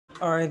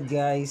All right,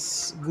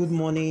 guys. Good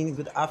morning,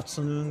 good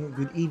afternoon,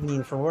 good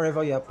evening from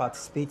wherever you are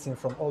participating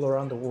from all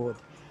around the world.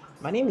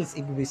 My name is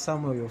Igwe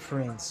Samuel, your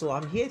friend. So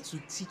I'm here to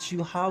teach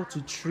you how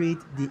to trade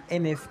the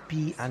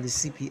NFP and the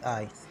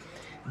CPI.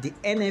 The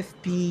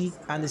NFP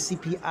and the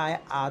CPI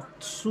are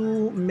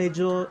two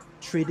major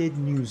traded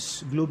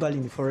news globally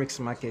in the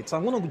forex market. So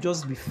I'm going to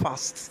just be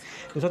fast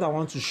with what I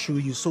want to show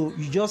you. So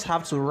you just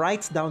have to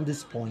write down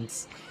these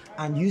points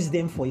and use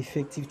them for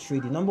effective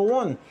trading. Number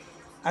one,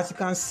 as you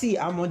can see,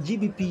 I'm on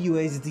GBP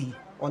USD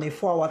on a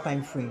 4-hour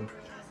time frame.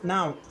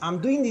 Now I'm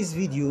doing this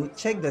video,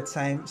 check the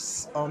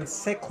times, on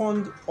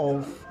 2nd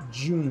of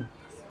June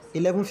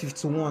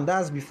 11:51.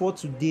 That's before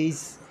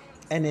today's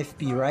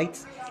NFP,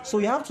 right? So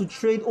you have to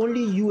trade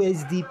only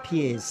USD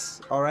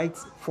pairs. All right,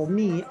 for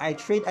me, I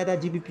trade either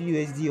GBP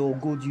USD or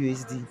gold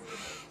USD.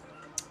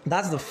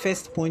 That's the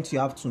first point you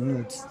have to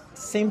note.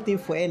 Same thing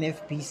for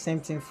NFP, same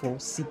thing for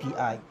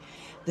CPI.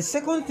 The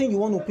second thing you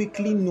want to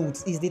quickly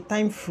note is the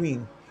time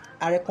frame.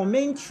 I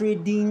recommend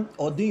trading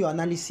or do your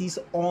analysis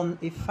on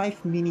a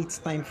 5 minute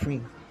time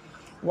frame.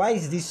 Why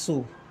is this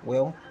so?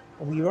 Well,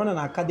 we run an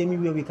academy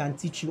where we can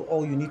teach you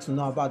all you need to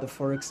know about the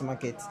forex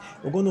market.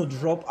 We're going to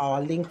drop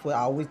our link for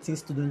our waiting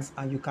students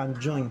and you can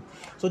join.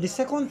 So the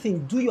second thing,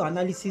 do your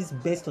analysis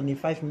based on a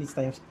 5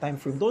 minute time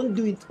frame. Don't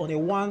do it on a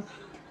 1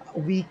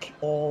 week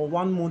or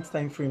 1 month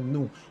time frame.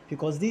 No,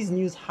 because these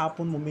news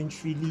happen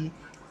momentarily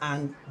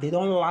and they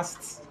don't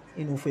last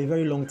for a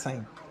very long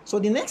time. So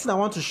the next thing I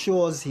want to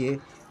show us here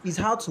is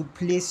how to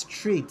place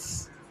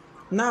trades.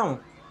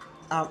 Now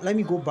let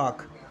me go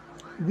back.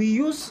 We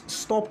use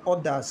stop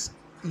orders.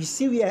 You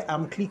see where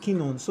I'm clicking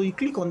on, so you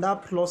click on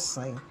that plus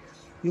sign,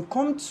 you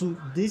come to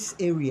this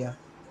area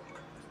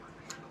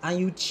and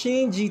you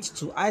change it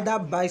to either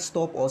buy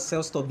stop or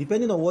sell stop,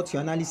 depending on what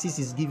your analysis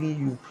is giving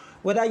you,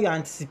 whether you're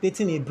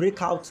anticipating a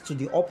breakout to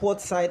the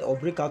upward side or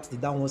breakout to the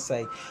downward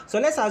side. So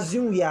let's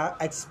assume we are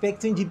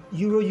expecting the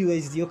Euro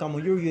USD. Okay, I'm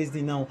on Euro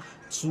USD now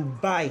to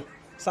buy,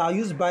 so I'll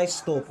use buy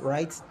stop,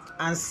 right,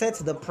 and set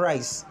the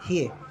price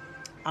here.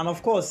 And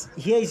of course,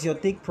 here is your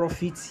take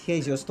profit, here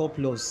is your stop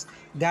loss.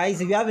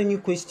 Guys, if you have any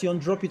question,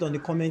 drop it on the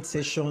comment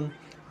section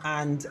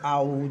and I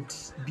would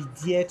be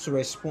there to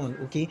respond.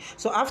 Okay,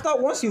 so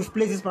once you've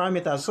placed this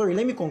parameter, sorry,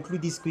 let me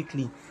conclude this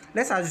quickly.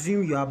 Let's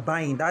assume you are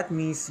buying. That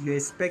means you're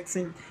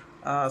expecting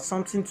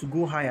something to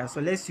go higher. So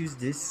let's use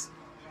this,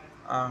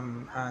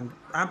 and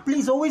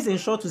please always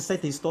ensure to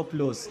set a stop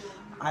loss.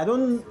 I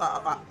don't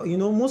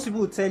most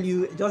people will tell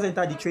you just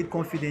enter the trade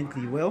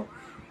confidently. Well,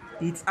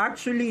 it's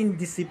actually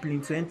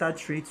indiscipline to enter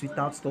trades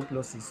without stop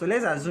losses. So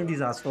let's assume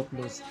these are stop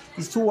loss.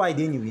 It's too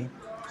wide anyway.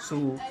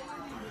 So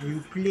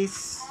you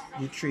place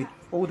the trade.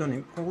 Hold on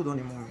a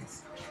moment.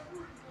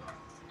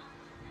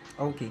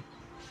 Okay.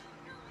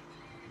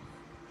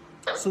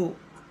 So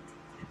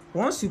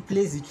once you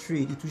place the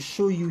trade, it will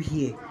show you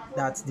here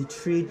that the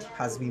trade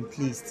has been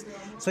placed.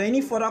 So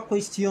any further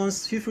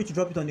questions, feel free to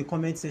drop it on the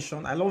comment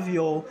section. I love you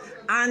all.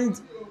 And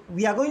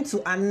we are going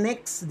to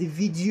annex the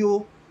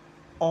video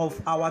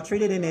of our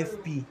traded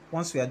NFP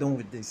once we are done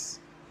with this.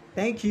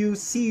 Thank you.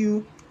 See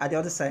you at the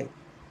other side.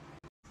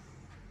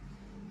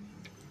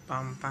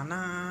 Pam pam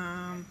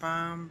pam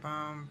pam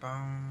pam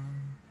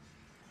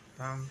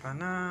pam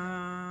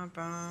pam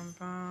pam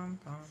pam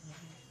pam.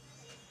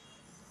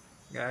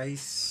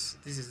 Guys,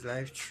 this is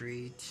live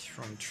trade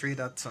from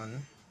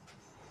Traderton.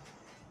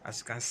 As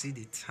you can see,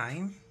 the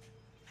time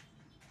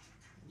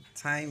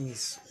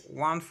is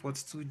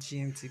 1:42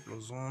 GMT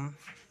plus 1,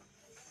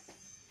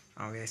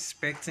 and we're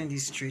expecting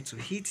this trade to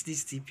hit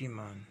this TP,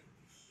 man.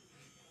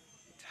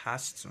 It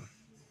has to.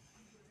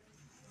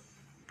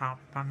 Pam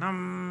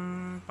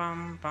pam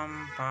pam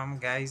pam pam.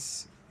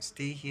 Guys,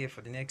 stay here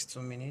for the next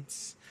 2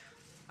 minutes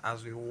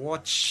as we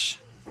watch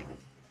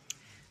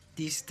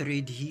this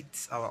trade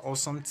hit our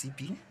awesome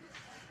TP.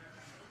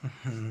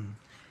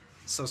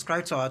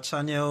 Subscribe to our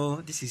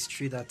channel. This is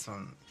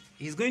Traderton.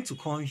 He's going to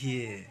come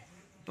here.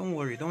 Don't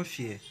worry, don't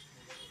fear.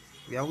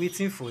 We are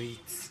waiting for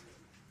it.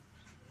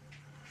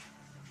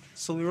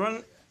 So we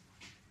run.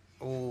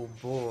 Oh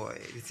boy,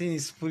 the thing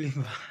is pulling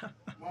back.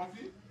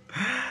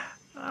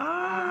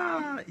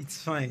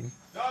 It's fine.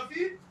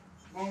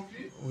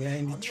 We are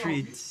in the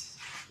trade.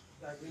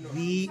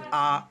 We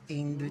are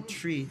in the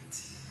trade.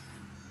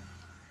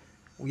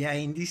 We are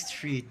in this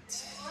trade.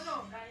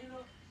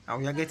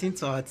 And we are getting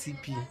to our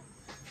TP.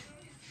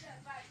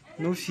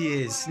 No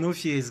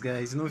fears,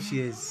 guys, no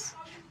fears.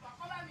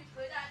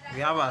 We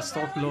have our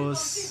stop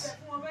loss.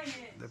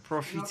 The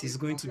profit is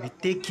going to be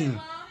taken.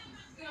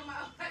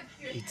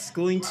 It's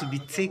going to be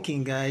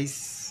taken,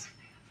 guys.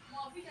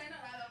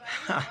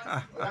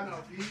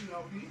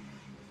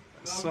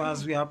 So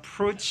as we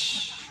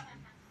approach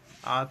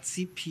our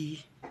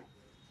TP,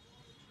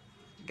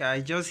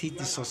 guys, just hit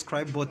the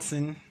subscribe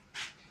button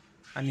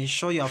and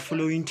ensure you are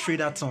following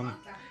Traderton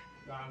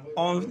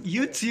on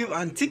YouTube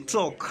and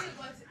TikTok.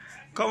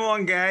 Come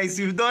on, guys,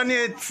 you've done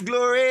it.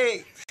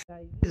 Glory.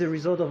 This is the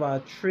result of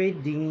our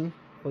trading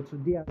for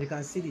today. As you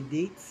can see the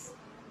dates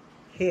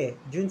here,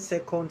 June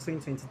 2nd,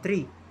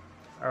 2023.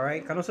 All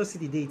right, you can also see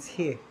the dates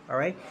here. All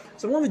right,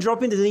 so I'm going to be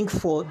dropping the link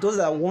for those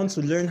that want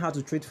to learn how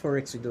to trade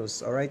forex with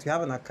us. All right, we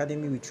have an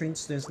academy. We train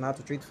students on how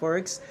to trade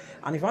forex,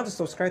 and if you want to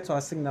subscribe to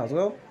our signals,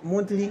 well,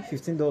 monthly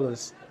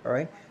 $15. All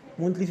right,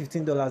 monthly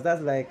 $15.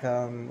 That's like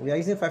we are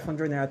using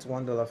 500 naira to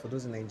 $1 for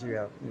those in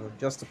Nigeria,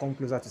 just to come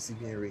closer to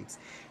CBN rates.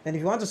 And if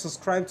you want to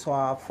subscribe to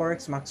our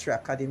forex mastery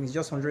academy, it's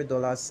just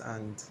 $100,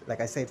 and like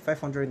I said,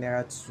 500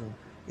 naira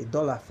to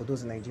 $1 for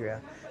those in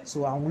Nigeria.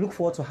 So I look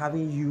forward to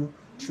having you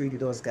trade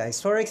with us,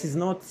 guys. Forex is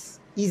not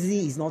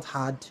easy, it's not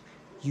hard.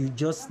 You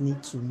just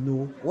need to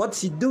know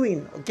what you're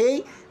doing.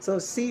 Okay, so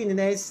see you in the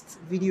next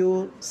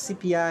video,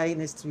 CPI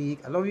next week.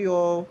 I love you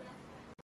all.